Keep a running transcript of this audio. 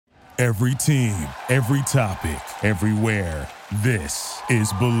Every team, every topic, everywhere. This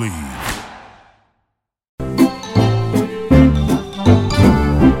is Believe.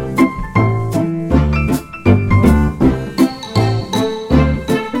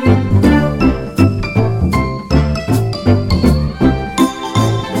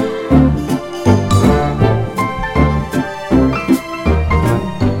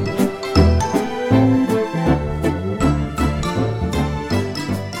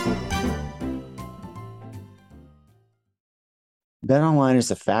 BetOnline is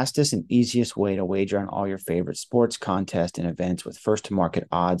the fastest and easiest way to wager on all your favorite sports, contests, and events with first-to-market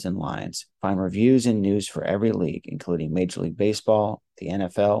odds and lines. Find reviews and news for every league, including Major League Baseball, the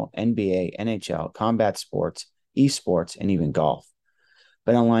NFL, NBA, NHL, combat sports, esports, and even golf.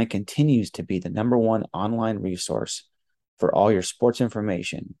 BetOnline continues to be the number one online resource for all your sports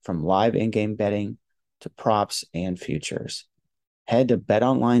information, from live in-game betting to props and futures. Head to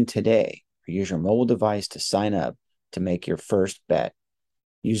BetOnline today or use your mobile device to sign up to make your first bet.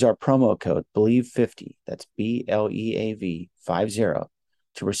 Use our promo code BELIEVE50, that's BLEAV 50,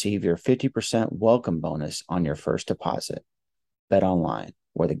 to receive your 50% welcome bonus on your first deposit. Bet online,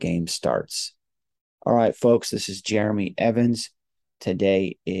 where the game starts. All right, folks, this is Jeremy Evans.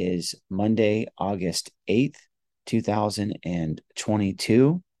 Today is Monday, August 8th,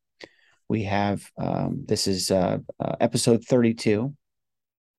 2022. We have, this is episode 32.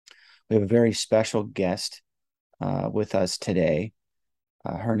 We have a very special guest with us today.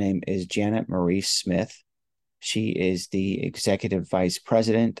 Her name is Janet Marie Smith. She is the Executive Vice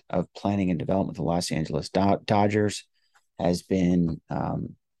President of Planning and Development of the Los Angeles Dodgers, has been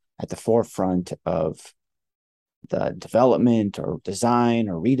at the forefront of the development or design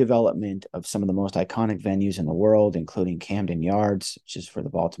or redevelopment of some of the most iconic venues in the world, including Camden Yards, which is for the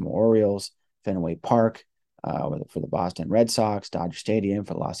Baltimore Orioles, Fenway Park for the Boston Red Sox, Dodger Stadium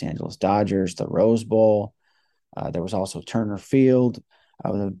for the Los Angeles Dodgers, the Rose Bowl. There was also Turner Field,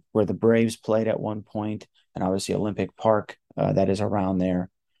 where the Braves played at one point, and obviously Olympic Park that is around there.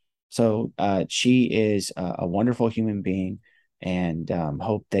 So she is a wonderful human being, and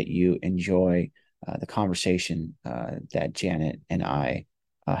hope that you enjoy the conversation that Janet and I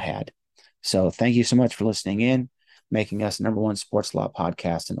had. So thank you so much for listening in, making us number one sports law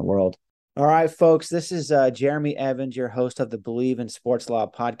podcast in the world. All right, folks, this is Jeremy Evans, your host of the Believe in Sports Law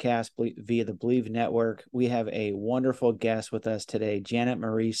podcast via the Believe Network. We have a wonderful guest with us today, Janet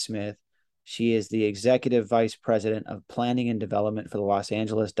Marie Smith. She is the Executive Vice President of Planning and Development for the Los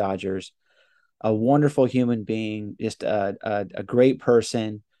Angeles Dodgers. A wonderful human being, just a great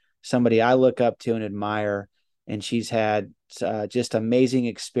person, somebody I look up to and admire. And she's had just amazing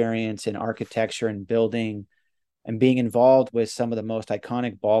experience in architecture and building, and being involved with some of the most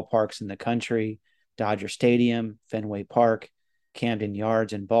iconic ballparks in the country: Dodger Stadium, Fenway Park, Camden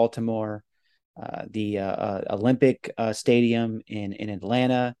Yards in Baltimore, the Olympic Stadium in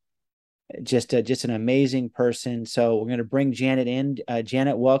Atlanta. Just an amazing person. So we're going to bring Janet in.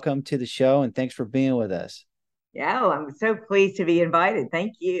 Janet, welcome to the show, and thanks for being with us. Yeah, I'm so pleased to be invited.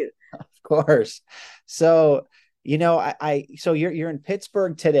 Thank you. Of course. So, so you're in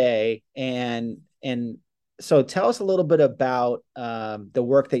Pittsburgh today, and so tell us a little bit about the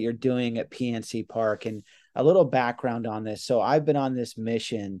work that you're doing at PNC Park and a little background on this. So I've been on this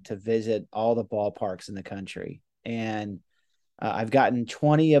mission to visit all the ballparks in the country, and I've gotten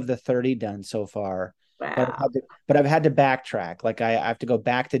 20 of the 30 done so far. Wow. But I've had to backtrack. Like I have to go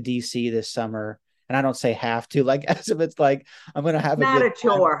back to DC this summer, and I don't say have to, like as if it's like I'm going to have not a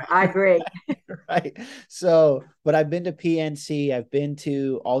chore. I agree. Right. So, but I've been to PNC. I've been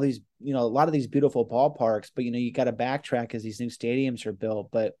to all these, a lot of these beautiful ballparks, but you got to backtrack as these new stadiums are built.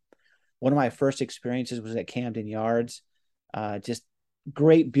 But one of my first experiences was at Camden Yards. Just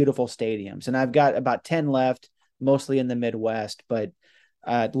great, beautiful stadiums. And I've got about 10 left, mostly in the Midwest, but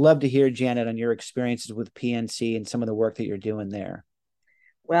I'd love to hear, Janet, on your experiences with PNC and some of the work that you're doing there.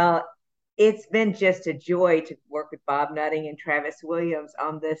 Well, it's been just a joy to work with Bob Nutting and Travis Williams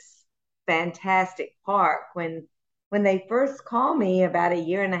on this fantastic park. When they first called me about a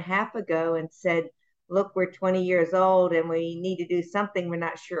year and a half ago and said, look, we're 20 years old and we need to do something, we're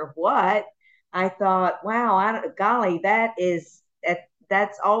not sure what, I thought, wow, golly,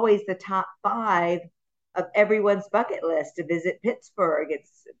 that's always the top 5 of everyone's bucket list, to visit Pittsburgh.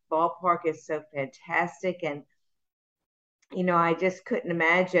 Its ballpark is so fantastic. And, I just couldn't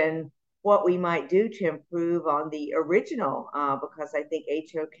imagine what we might do to improve on the original, because I think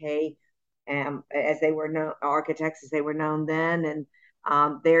HOK, as they were known, architects as they were known then, and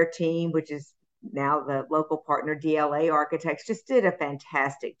their team, which is now the local partner DLA Architects, just did a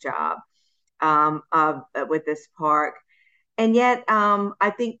fantastic job with this park. And yet,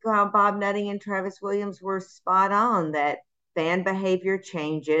 I think Bob Nutting and Travis Williams were spot on that fan behavior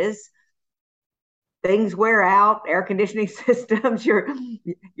changes, things wear out, air conditioning systems, your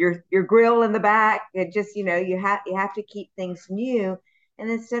grill in the back. It just, you have to keep things new. And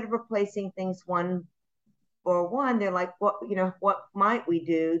instead of replacing things one for one, they're like, what might we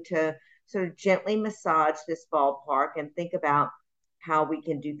do to sort of gently massage this ballpark and think about how we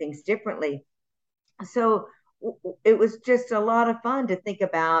can do things differently. So it was just a lot of fun to think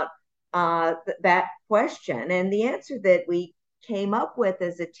about that question. And the answer that we came up with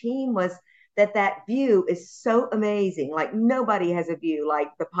as a team was that view is so amazing. Like nobody has a view like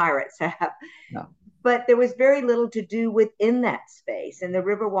the Pirates have. No. But there was very little to do within that space. And the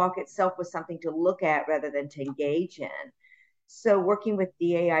Riverwalk itself was something to look at rather than to engage in. So working with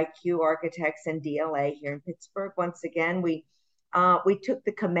DAIQ Architects and DLA here in Pittsburgh, once again, we took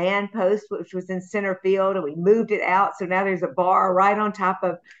the command post, which was in center field, and we moved it out. So now there's a bar right on top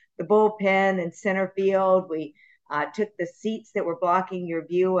of the bullpen in center field. We took the seats that were blocking your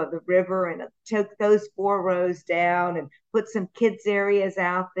view of the river and took those 4 rows down and put some kids areas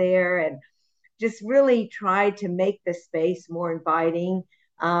out there and just really tried to make the space more inviting.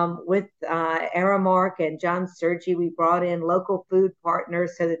 With Aramark and John Sergi, we brought in local food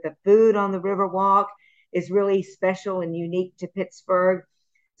partners so that the food on the Riverwalk is really special and unique to Pittsburgh.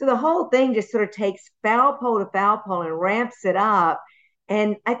 So the whole thing just sort of takes foul pole to foul pole and ramps it up.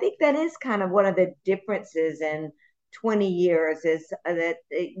 And I think that is kind of one of the differences in 20 years is that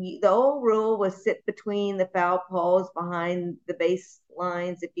the old rule was sit between the foul poles behind the base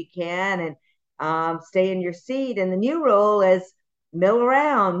lines if you can and stay in your seat. And the new rule is mill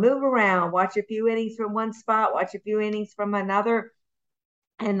around, move around, watch a few innings from one spot, watch a few innings from another.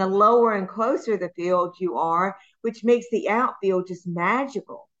 And the lower and closer the field you are, which makes the outfield just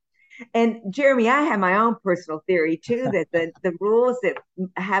magical. And Jeremy, I have my own personal theory too that the rules that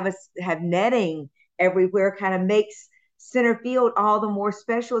have netting everywhere kind of makes center field all the more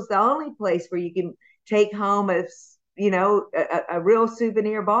special. It's the only place where you can take home a real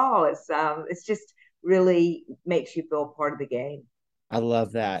souvenir ball. It's just really makes you feel part of the game. I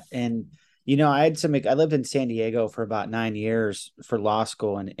love that. And I lived in San Diego for about 9 years for law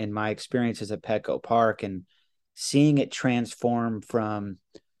school, and my experiences at Petco Park and seeing it transform from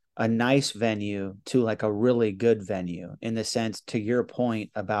a nice venue to like a really good venue, in the sense, to your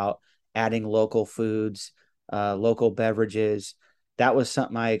point about adding local foods, local beverages. That was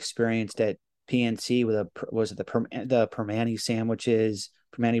something I experienced at PNC with the Permane sandwiches,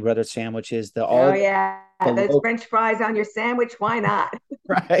 Permane Brothers sandwiches, those French fries on your sandwich. Why not?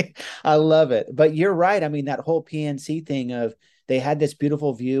 Right. I love it. But you're right. I mean, that whole PNC thing of they had this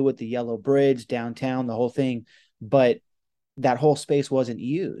beautiful view with the yellow bridge downtown, the whole thing, but that whole space wasn't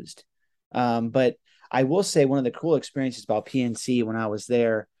used. But I will say one of the cool experiences about PNC when I was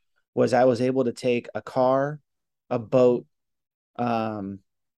there was I was able to take a car, a boat, and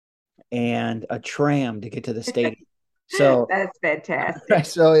a tram to get to the stadium. So that's fantastic.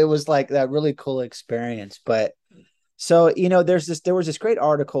 So it was like that really cool experience. But so, there was this great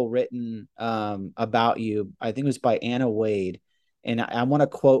article written about you. I think it was by Anna Wade. And I want to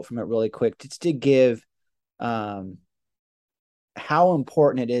quote from it really quick just to give how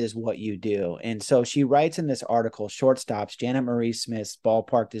important it is what you do. And so she writes in this article, shortstops, Janet Marie Smith's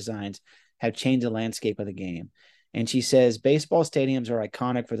ballpark designs have changed the landscape of the game. And she says, baseball stadiums are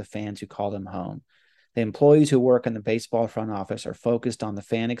iconic for the fans who call them home. The employees who work in the baseball front office are focused on the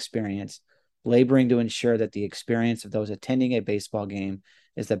fan experience, laboring to ensure that the experience of those attending a baseball game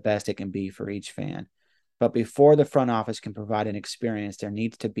is the best it can be for each fan. But before the front office can provide an experience, there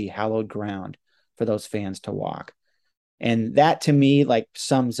needs to be hallowed ground for those fans to walk. And that, to me, like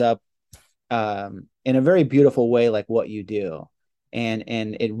sums up in a very beautiful way, like what you do. And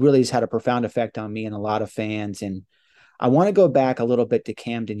it really has had a profound effect on me and a lot of fans. And I want to go back a little bit to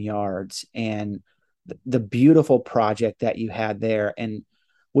Camden Yards and the beautiful project that you had there. And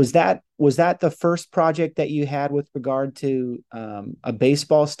was that the first project that you had with regard to a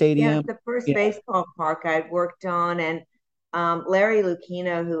baseball stadium? Yeah, the first baseball park I'd worked on. And Larry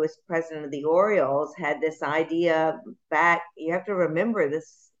Lucchino, who was president of the Orioles, had this idea back. You have to remember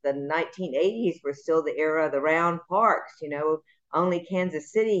this, the 1980s were still the era of the round parks. Only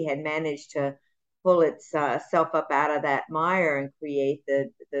Kansas City had managed to pull itself up out of that mire and create the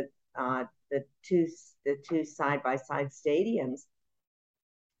two side-by-side stadiums.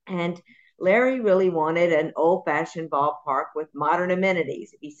 And Larry really wanted an old-fashioned ballpark with modern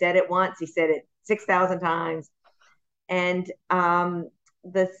amenities. If he said it once, he said it 6,000 times. And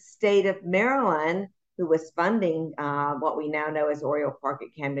the state of Maryland, who was funding what we now know as Oriole Park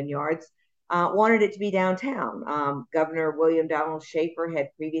at Camden Yards, wanted it to be downtown. Governor William Donald Schaefer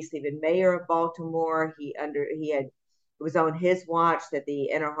had previously been mayor of Baltimore. It was on his watch that the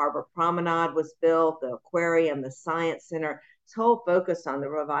Inner Harbor Promenade was built, the aquarium, the science center. His whole focus on the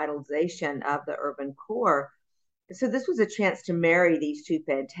revitalization of the urban core. So this was a chance to marry these two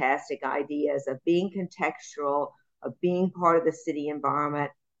fantastic ideas of being contextual, of being part of the city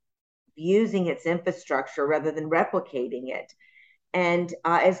environment, using its infrastructure rather than replicating it. And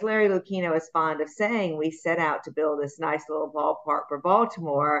as Larry Lucchino is fond of saying, we set out to build this nice little ballpark for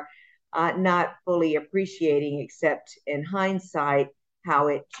Baltimore, not fully appreciating, except in hindsight, how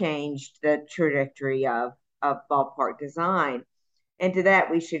it changed the trajectory of ballpark design. And to that,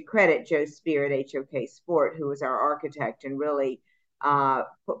 we should credit Joe Spear at HOK Sport, who was our architect and really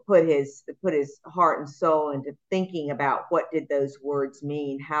put his heart and soul into thinking about what did those words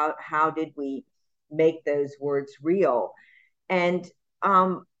mean? How did we make those words real? And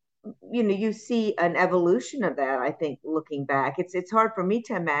you see an evolution of that. I think looking back, it's hard for me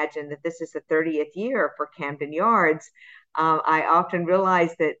to imagine that this is the 30th year for Camden Yards. I often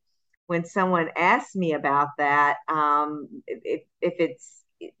realize that when someone asks me about that, if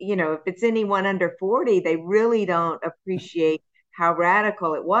it's anyone under 40, they really don't appreciate how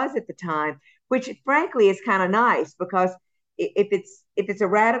radical it was at the time, which frankly is kind of nice, because if it's a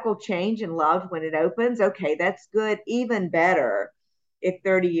radical change and loved when it opens, okay, that's good. Even better if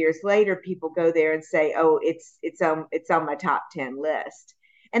 30 years later people go there and say, oh, it's on my top 10 list.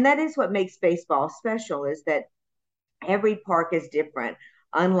 And that is what makes baseball special, is that every park is different.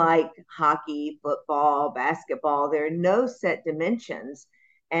 Unlike hockey, football, basketball, there are no set dimensions.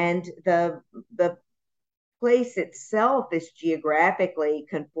 And the place itself is geographically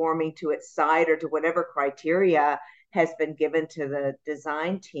conforming to its site or to whatever criteria has been given to the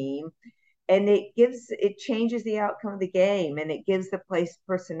design team. And it changes the outcome of the game, and it gives the place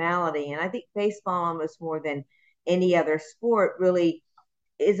personality. And I think baseball, almost more than any other sport, really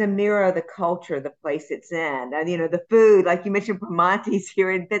is a mirror of the culture, the place it's in. And, the food, like you mentioned, Primanti's here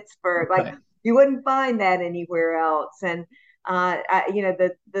in Pittsburgh, like you wouldn't find that anywhere else. And,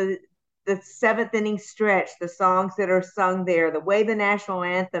 the seventh inning stretch, the songs that are sung there, the way the national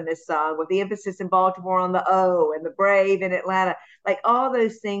anthem is sung, with the emphasis in Baltimore on the O, and the Brave in Atlanta, like all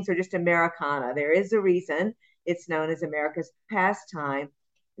those things are just Americana. There is a reason it's known as America's pastime.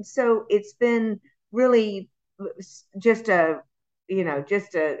 And so it's been really just a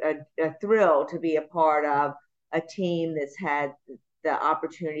thrill to be a part of a team that's had the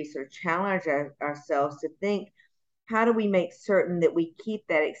opportunity to sort of challenge ourselves to think, how do we make certain that we keep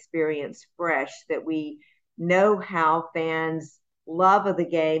that experience fresh, that we know how fans' love of the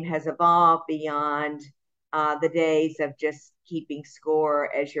game has evolved beyond the days of just keeping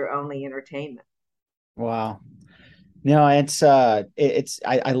score as your only entertainment. Wow. No, I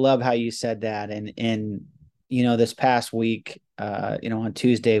love how you said that. And this past week, on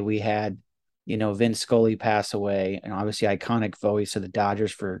Tuesday, we had, Vince Scully pass away, and obviously iconic voice of the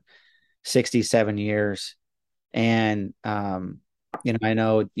Dodgers for 67 years. And, I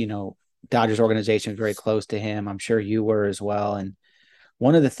know, Dodgers organization was very close to him. I'm sure you were as well. And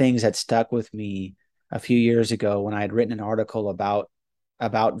one of the things that stuck with me a few years ago, when I had written an article about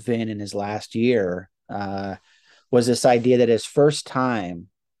Vin in his last year, was this idea that his first time,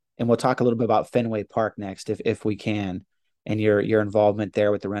 and we'll talk a little bit about Fenway Park next, if we can, and your involvement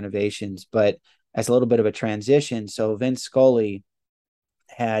there with the renovations. But as a little bit of a transition, so Vince Scully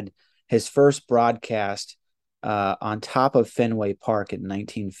had his first broadcast on top of Fenway Park in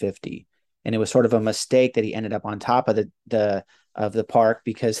 1950, and it was sort of a mistake that he ended up on top of the park,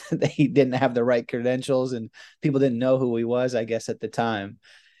 because he didn't have the right credentials and people didn't know who he was, I guess, at the time.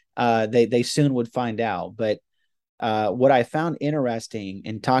 They soon would find out. But what I found interesting,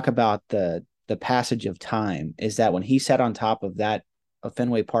 and talk about the passage of time, is that when he sat on top of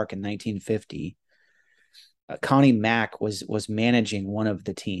Fenway Park in 1950, Connie Mack was managing one of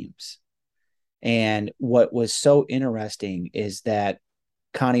the teams. And what was so interesting is that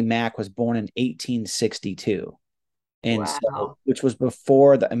Connie Mack was born in 1862, and wow. so, which was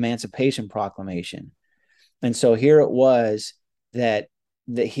before the Emancipation Proclamation. And so here it was that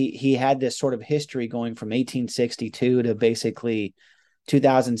he had this sort of history going from 1862 to basically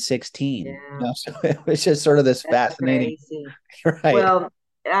 2016. Yeah. So it was just sort of this fascinating. Right. Well,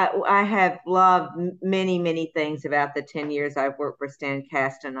 I have loved many, many things about the 10 years I've worked for Stan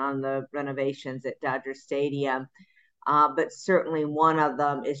Kasten on the renovations at Dodger Stadium. But certainly one of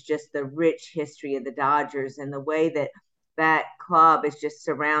them is just the rich history of the Dodgers, and the way that club is just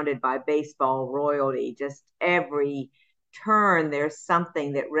surrounded by baseball royalty. Just every turn, there's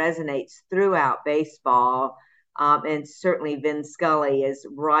something that resonates throughout baseball. And certainly Vin Scully is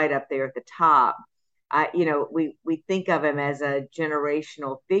right up there at the top. We think of him as a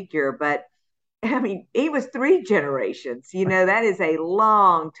generational figure, but I mean, he was three generations. That is a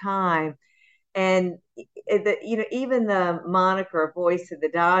long time. And even the moniker "Voice of the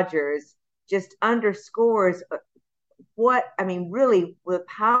Dodgers" just underscores what I mean, really, the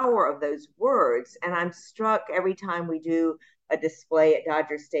power of those words. And I'm struck every time we do a display at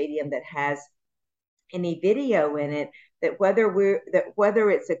Dodger Stadium that has any video in it, that whether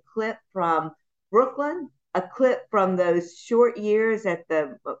it's a clip from Brooklyn, a clip from those short years at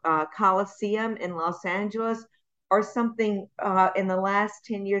the Coliseum in Los Angeles, or something in the last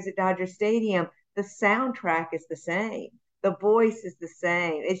 10 years at Dodger Stadium, the soundtrack is the same. The voice is the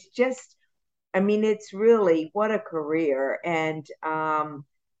same. It's just, I mean, it's really what a career. And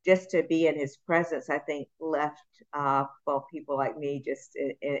just to be in his presence, I think left well, people like me just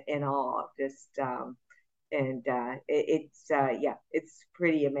in awe. It's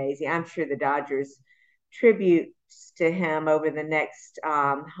pretty amazing. I'm sure the Dodgers tributes to him over the next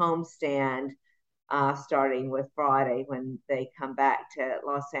homestand, starting with Friday when they come back to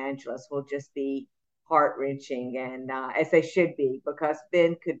Los Angeles, will just be heart wrenching, and as they should be, because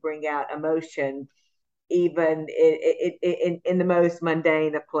Ben could bring out emotion even in the most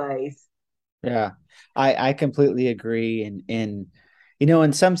mundane of plays. Yeah, I completely agree, and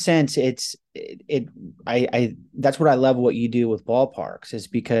in some sense, I that's what I love what you do with ballparks, is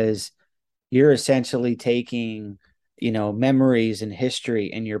because you're essentially taking memories and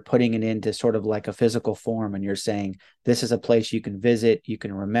history, and you're putting it into sort of like a physical form, and you're saying this is a place you can visit, you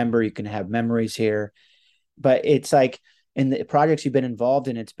can remember, you can have memories here. But it's like, in the projects you've been involved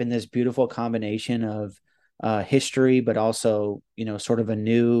in, it's been this beautiful combination of history, but also sort of a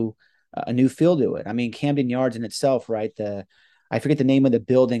new feel to it. I mean, Camden Yards in itself, right? I forget the name of the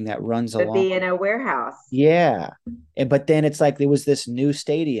building that runs The along. B&O warehouse. Yeah. But then it's like there was this new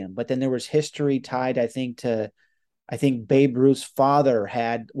stadium, but then there was history tied, I think Babe Ruth's father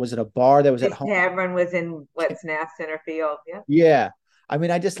was it a bar that was at His home? tavern was in what's now center field. Yeah. Yeah. I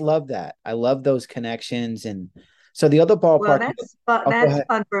mean, I just love that. I love those connections. And so the other Well, ballpark, that's fun. oh, go That's ahead.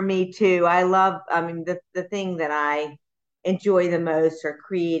 fun for me too. I mean, the thing that I enjoy the most are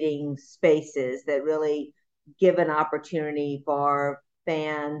creating spaces that really give an opportunity for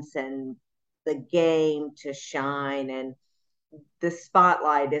fans and the game to shine. And the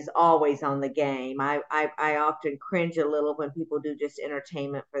spotlight is always on the game. I often cringe a little when people do just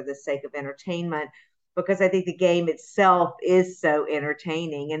entertainment for the sake of entertainment, because I think the game itself is so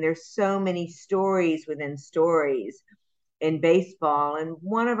entertaining, and there's so many stories within stories in baseball. And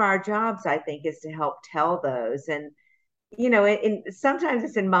one of our jobs, I think, is to help tell those. And sometimes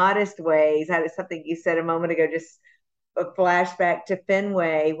it's in modest ways. That is something you said a moment ago, just a flashback to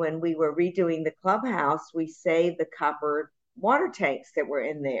Fenway. When we were redoing the clubhouse, we saved the copper water tanks that were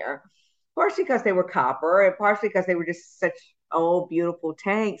in there, partially because they were copper and partially because they were just such old, beautiful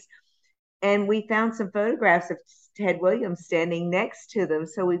tanks. And we found some photographs of Ted Williams standing next to them.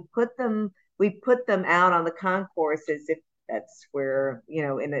 So we put them out on the concourse, as if that's where,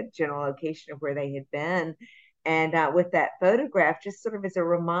 in a general location of where they had been. And with that photograph, just sort of as a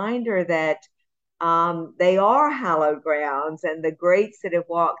reminder that they are hallowed grounds, and the greats that have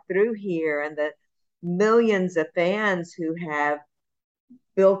walked through here, and the millions of fans who have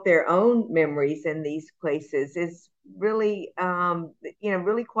built their own memories in these places, is really,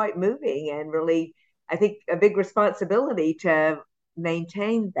 really quite moving, and really, I think, a big responsibility to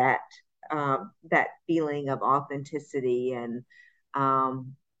maintain that feeling of authenticity and,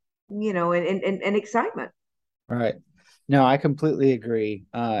 and excitement. Right. No, I completely agree.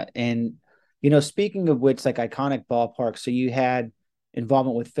 And speaking of which, like iconic ballparks, so you had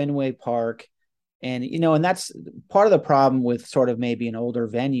involvement with Fenway Park, and that's part of the problem with sort of maybe an older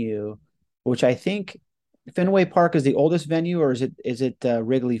venue, which I think Fenway Park is the oldest venue, or is it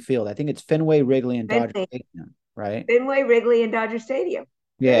Wrigley Field? I think it's Fenway, Wrigley, and Dodger Fenway, Stadium, right? Fenway, Wrigley, and Dodger Stadium.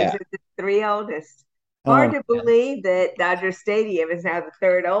 Those Yeah. are the three oldest. Hard Oh, to believe that Dodger Stadium is now the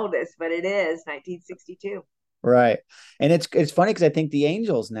third oldest, but it is 1962. right. And it's funny because I think the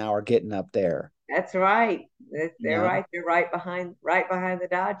Angels now are getting up there. That's right. You They're know? right. They're right behind the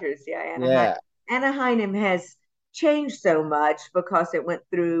Dodgers. Yeah, Anaheim. Yeah. Anaheim has changed so much because it went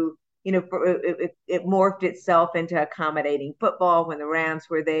through, it morphed itself into accommodating football when the Rams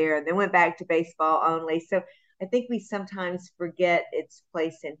were there, and then went back to baseball only. So I think we sometimes forget its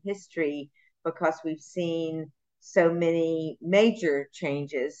place in history because we've seen so many major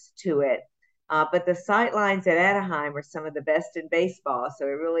changes to it. But the sight lines at Anaheim are some of the best in baseball, so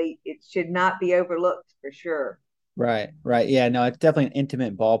it should not be overlooked for sure. Right. Right. Yeah. No, it's definitely an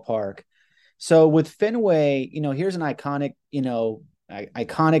intimate ballpark. So with Fenway, here's an iconic,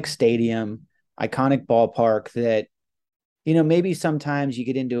 iconic stadium, iconic ballpark that, maybe sometimes you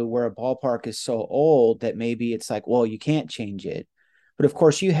get into where a ballpark is so old that maybe it's like, well, you can't change it. But of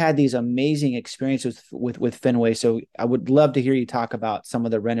course, you had these amazing experiences with Fenway. So I would love to hear you talk about some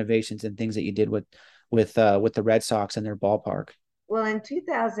of the renovations and things that you did with the Red Sox and their ballpark. Well, in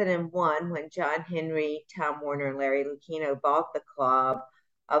 2001, when John Henry, Tom Warner, and Larry Lucchino bought the club,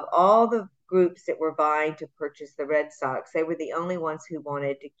 of all the groups that were vying to purchase the Red Sox, they were the only ones who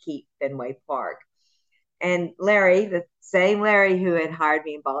wanted to keep Fenway Park. And Larry, the same Larry who had hired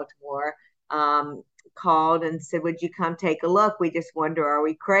me in Baltimore, called and said, "Would you come take a look? We just wonder, are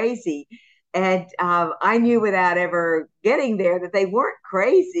we crazy?" And I knew without ever getting there that they weren't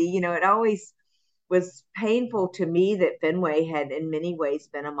crazy. It always was painful to me that Fenway had in many ways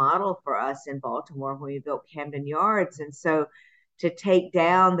been a model for us in Baltimore when we built Camden Yards. And so to take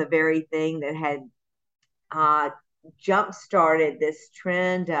down the very thing that had jump started this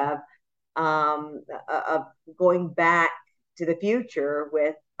trend of going back to the future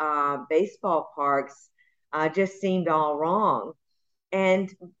with baseball parks just seemed all wrong.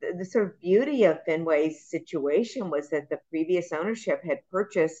 And the sort of beauty of Fenway's situation was that the previous ownership had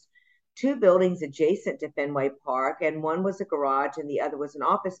purchased two buildings adjacent to Fenway Park, and one was a garage and the other was an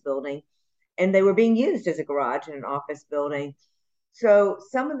office building. And they were being used as a garage and an office building. So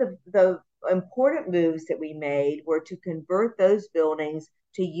some of the important moves that we made were to convert those buildings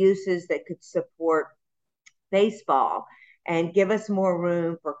to uses that could support baseball and give us more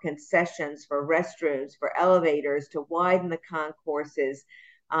room for concessions, for restrooms, for elevators, to widen the concourses,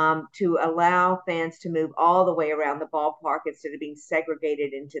 to allow fans to move all the way around the ballpark instead of being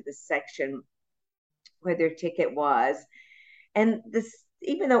segregated into the section where their ticket was. And this,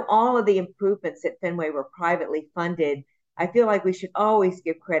 even though all of the improvements at Fenway were privately funded, I feel like we should always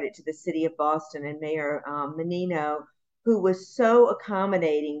give credit to the city of Boston and Mayor Menino, who was so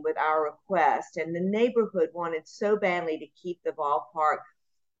accommodating with our request. And the neighborhood wanted so badly to keep the ballpark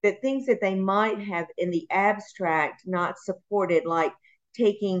that things that they might have in the abstract not supported, like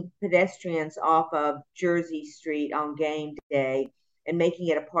taking pedestrians off of Jersey Street on game day and making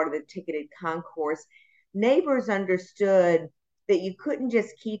it a part of the ticketed concourse, neighbors understood that you couldn't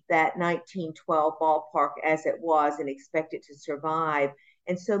just keep that 1912 ballpark as it was and expect it to survive.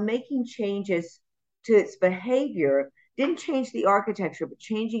 And so making changes to its behavior didn't change the architecture, but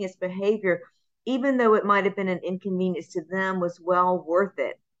changing its behavior, even though it might have been an inconvenience to them, was well worth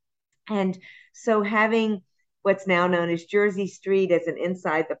it. And so having what's now known as Jersey Street as an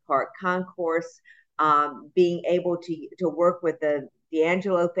inside the park concourse, being able to work with the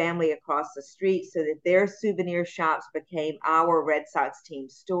D'Angelo family across the street so that their souvenir shops became our Red Sox team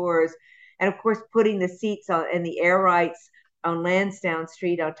stores. And of course, putting the seats on and the air rights on Lansdowne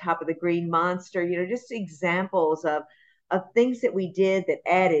Street on top of the Green Monster, just examples of things that we did that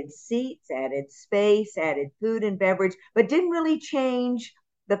added seats, added space, added food and beverage, but didn't really change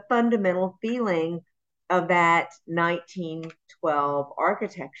the fundamental feeling of that 1912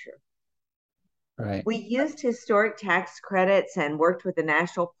 architecture. Right. We used historic tax credits and worked with the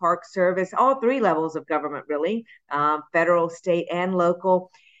National Park Service, all three levels of government, really, federal, state, and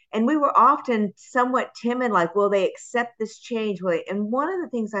local. And we were often somewhat timid, like, will they accept this change? And one of the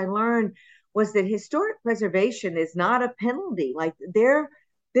things I learned was that historic preservation is not a penalty. Like their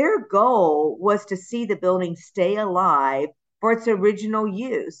goal was to see the building stay alive for its original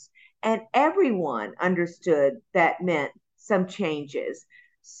use. And everyone understood that meant some changes.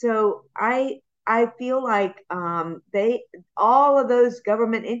 So I feel like all of those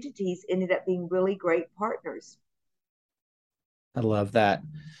government entities ended up being really great partners. I love that.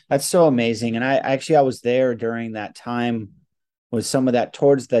 That's so amazing. And I was there during that time with some of that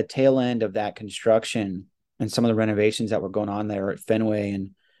towards the tail end of that construction and some of the renovations that were going on there at Fenway.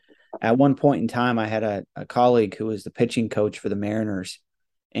 And at one point in time, I had a colleague who was the pitching coach for the Mariners,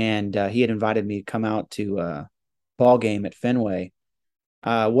 and he had invited me to come out to a ball game at Fenway.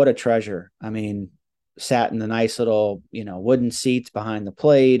 What a treasure. I mean, sat in the nice little, wooden seats behind the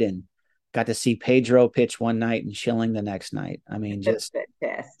plate and got to see Pedro pitch one night and Schilling the next night. I mean, just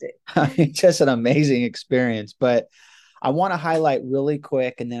fantastic. I mean, just an amazing experience. But I want to highlight really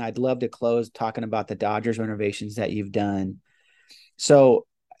quick, and then I'd love to close talking about the Dodgers renovations that you've done. So,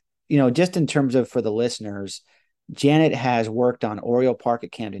 just in terms of for the listeners, Janet has worked on Oriole Park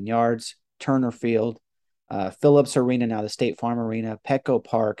at Camden Yards, Turner Field, Phillips Arena, now the State Farm Arena, Petco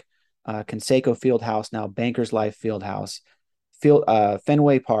Park, Conseco Fieldhouse, now Bankers Life Fieldhouse,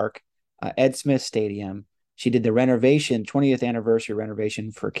 Fenway Park, Ed Smith Stadium. She did the 20th anniversary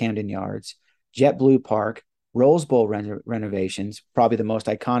renovation for Camden Yards, JetBlue Park, Rose Bowl renovations, probably the most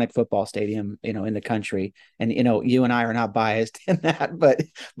iconic football stadium, in the country. And, you and I are not biased in that, but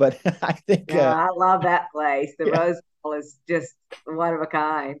I think, No, I love that place. The yeah, Rose Bowl is just one of a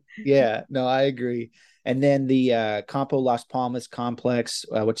kind. yeah, no, I agree. And then the Campo Las Palmas complex,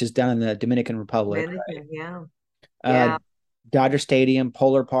 which is down in the Dominican Republic, Dominican, yeah. uh, Yeah. Dodger Stadium,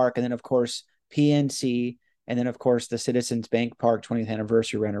 Polar Park, and then of course PNC, and then of course the Citizens Bank Park 20th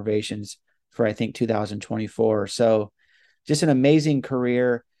anniversary renovations for I think 2024. So just an amazing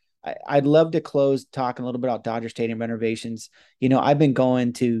career. I'd love to close talking a little bit about Dodger Stadium renovations. I've been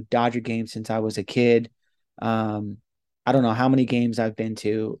going to Dodger games since I was a kid. Um, I don't know how many games I've been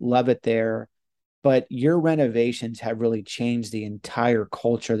to. Love it there. But your renovations have really changed the entire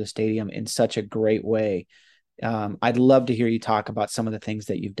culture of the stadium in such a great way. I'd love to hear you talk about some of the things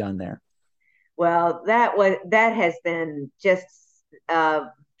that you've done there. Well, that has been just a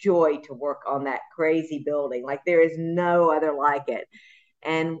joy to work on that crazy building. Like there is no other like it.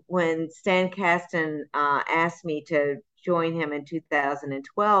 And when Stan Kasten asked me to join him in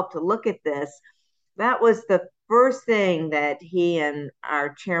 2012 to look at this, that was the first thing that he and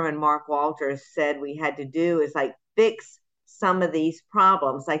our chairman Mark Walters said we had to do is like fix some of these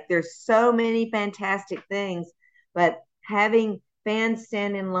problems. Like there's so many fantastic things, but having fans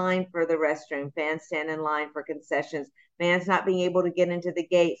stand in line for the restroom, fans stand in line for concessions, fans not being able to get into the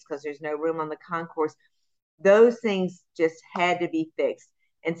gates because there's no room on the concourse, those things just had to be fixed.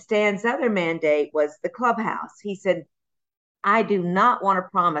 And Stan's other mandate was the clubhouse. He said, I do not want to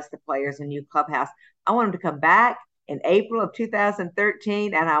promise the players a new clubhouse. I want them to come back in April of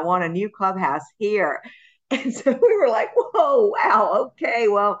 2013, and I want a new clubhouse here. And so we were like, whoa, wow, okay,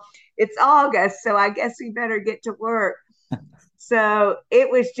 well, it's August, so I guess we better get to work. So it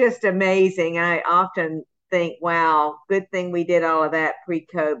was just amazing. I often think, wow, good thing we did all of that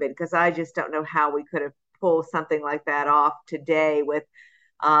pre-COVID, because I just don't know how we could have pulled something like that off today with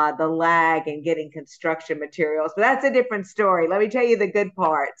the lag in getting construction materials. But that's a different story. Let me tell you the good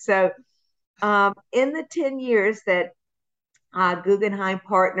part. So, in the 10 years that Guggenheim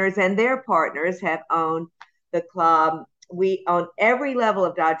Partners and their partners have owned the club, we own every level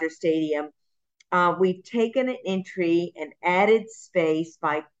of Dodger Stadium. We've taken an entry and added space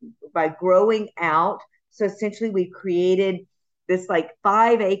by growing out. So essentially, we've created this like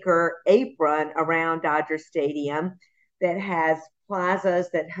 5-acre apron around Dodger Stadium that has plazas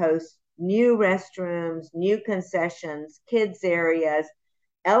that host new restrooms, new concessions, kids areas,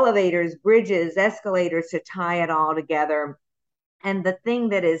 elevators, bridges, escalators to tie it all together. And the thing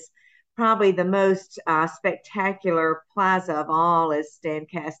that is probably the most spectacular plaza of all is Stan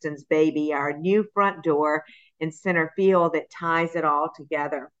Kasten's baby, our new front door in center field that ties it all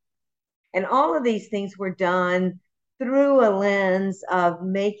together. And all of these things were done through a lens of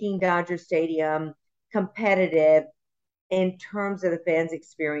making Dodger Stadium competitive in terms of the fans'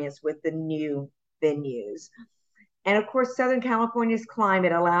 experience with the new venues. And of course, Southern California's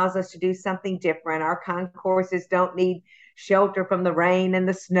climate allows us to do something different. Our concourses don't need shelter from the rain and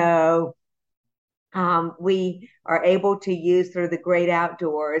the snow. We are able to use through the great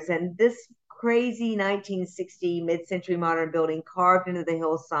outdoors. And this crazy 1960 mid-century modern building carved into the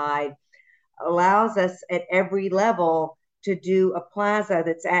hillside allows us at every level to do a plaza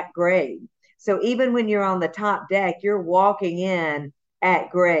that's at grade. So even when you're on the top deck, you're walking in at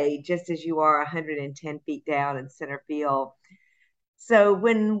grade, just as you are 110 feet down in center field. So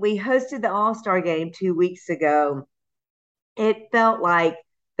when we hosted the All-Star game 2 weeks ago, it felt like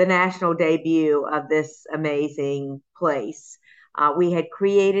the national debut of this amazing place. We had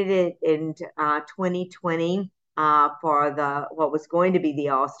created it in 2020 for what was going to be the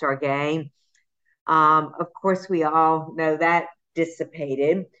All-Star game. Of course, we all know that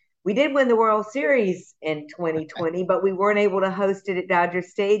dissipated. We did win the World Series in 2020, but we weren't able to host it at Dodger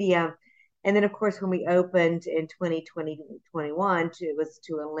Stadium. And then, of course, when we opened in 2021, it was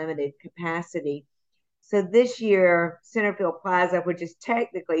to a limited capacity. So this year, Centerfield Plaza, which is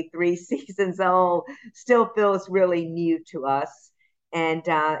technically 3 seasons old, still feels really new to us. And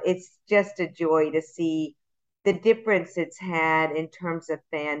it's just a joy to see the difference it's had in terms of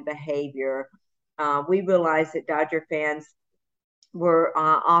fan behavior. We realized that Dodger fans were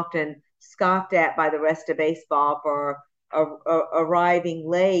often scoffed at by the rest of baseball for arriving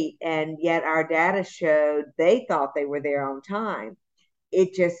late, and yet our data showed they thought they were there on time.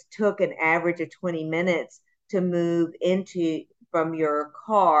 It just took an average of 20 minutes to move into from your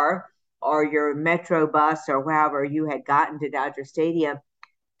car or your metro bus or however you had gotten to Dodger Stadium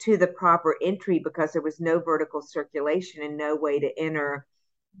to the proper entry, because there was no vertical circulation and no way to enter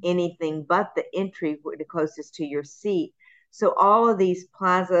anything but the entry the closest to your seat. So all of these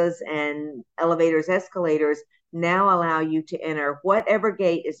plazas and elevators, escalators now allow you to enter whatever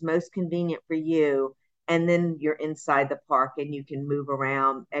gate is most convenient for you. And then you're inside the park and you can move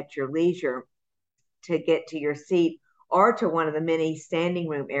around at your leisure to get to your seat or to one of the many standing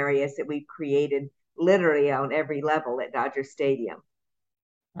room areas that we've created literally on every level at Dodger Stadium.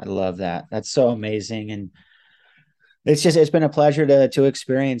 I love that. That's so amazing. And it's been a pleasure to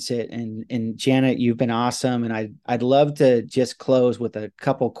experience it. And Janet, you've been awesome. And I'd love to just close with a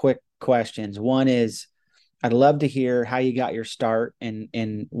couple quick questions. One is, I'd love to hear how you got your start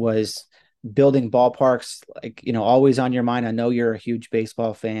and was building ballparks, like, always on your mind. I know you're a huge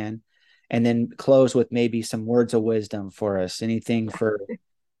baseball fan. And then close with maybe some words of wisdom for us. Anything for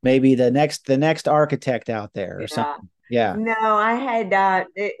maybe the next architect out there or something. Yeah. No, I had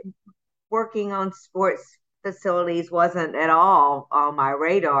working on sports facilities wasn't at all on my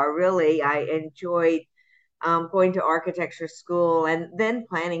radar, really. I enjoyed going to architecture school and then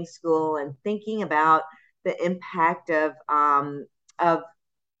planning school and thinking about the impact of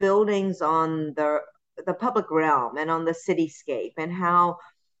buildings on the public realm and on the cityscape and how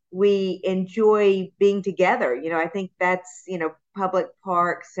we enjoy being together. I think that's, public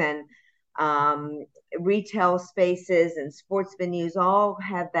parks and retail spaces and sports venues all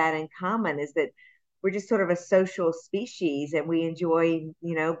have that in common, is that we're just sort of a social species and we enjoy,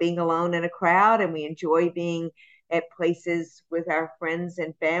 being alone in a crowd, and we enjoy being at places with our friends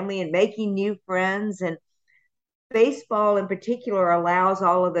and family and making new friends. And baseball in particular allows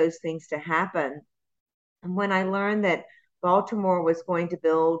all of those things to happen. And when I learned that Baltimore was going to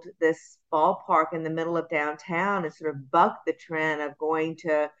build this ballpark in the middle of downtown and sort of buck the trend of going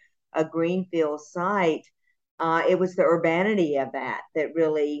to a greenfield site, it was the urbanity of that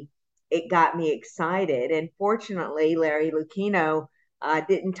really, it got me excited. And fortunately, Larry Lucchino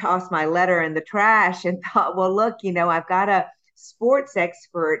didn't toss my letter in the trash and thought, well, look, I've got a sports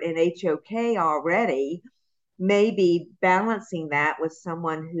expert in HOK already. Maybe balancing that with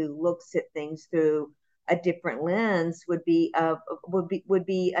someone who looks at things through a different lens would be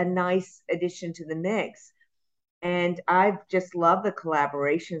a nice addition to the mix. And I've just loved the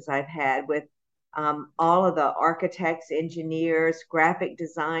collaborations I've had with all of the architects, engineers, graphic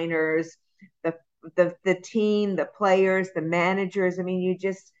designers, the team, the players, the managers. I mean,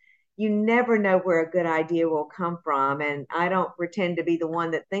 you never know where a good idea will come from. And I don't pretend to be the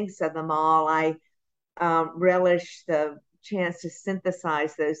one that thinks of them all. I relish the chance to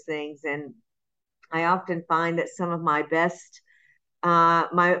synthesize those things. And I often find that some of my best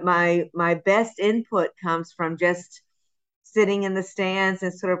my best input comes from just sitting in the stands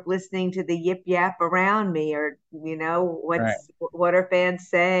and sort of listening to the yip yap around me, or what are fans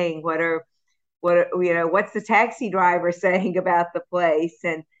saying, what's the taxi driver saying about the place.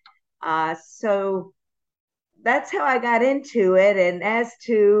 And so that's how I got into it. And as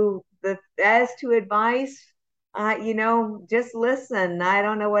to advice, just listen. I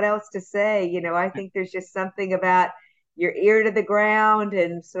don't know what else to say. I think there's just something about your ear to the ground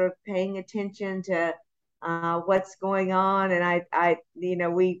and sort of paying attention to what's going on. And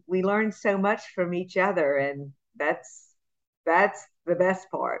we learn so much from each other, and that's the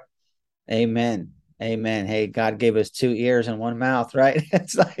best part. Amen. Amen. Hey, God gave us 2 ears and 1 mouth, right?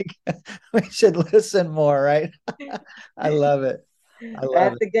 It's like we should listen more, right? I love it.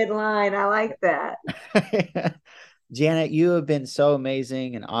 That's a good line. I like that. Janet, you have been so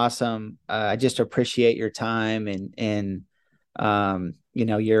amazing and awesome. I just appreciate your time and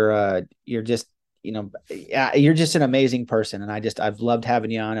you're just, you're just an amazing person. And I've loved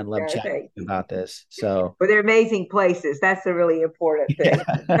having you on and loved chatting about this. So, but they're amazing places. That's the really important thing.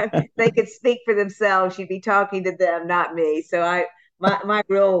 Yeah. They could speak for themselves. You'd be talking to them, not me. So my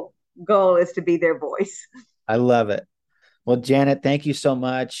real goal is to be their voice. I love it. Well, Janet, thank you so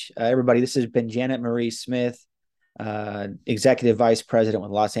much. Everybody, this has been Janet Marie Smith, Executive Vice President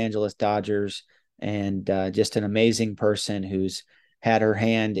with Los Angeles Dodgers, and just an amazing person who's had her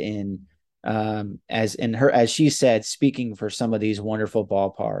hand in, as she said, speaking for some of these wonderful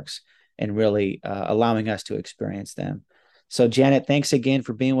ballparks and really allowing us to experience them. So, Janet, thanks again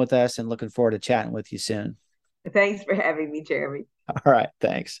for being with us and looking forward to chatting with you soon. Thanks for having me, Jeremy. All right.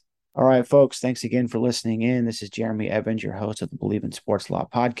 Thanks. All right, folks. Thanks again for listening in. This is Jeremy Evans, your host of the Believe in Sports Law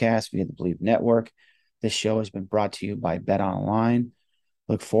podcast via the Believe Network. This show has been brought to you by Bet Online.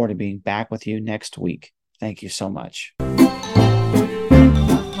 Look forward to being back with you next week. Thank you so much.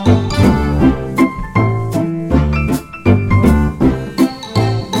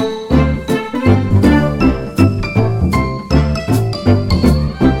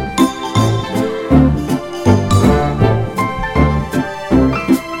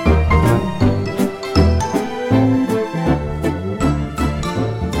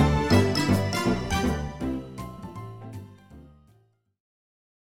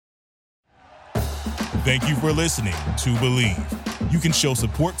 Thank you for listening to Believe. You can show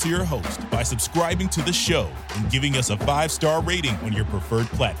support to your host by subscribing to the show and giving us a 5-star rating on your preferred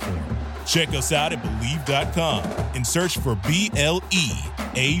platform. Check us out at Believe.com and search for BLEAV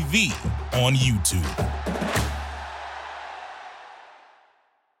on YouTube.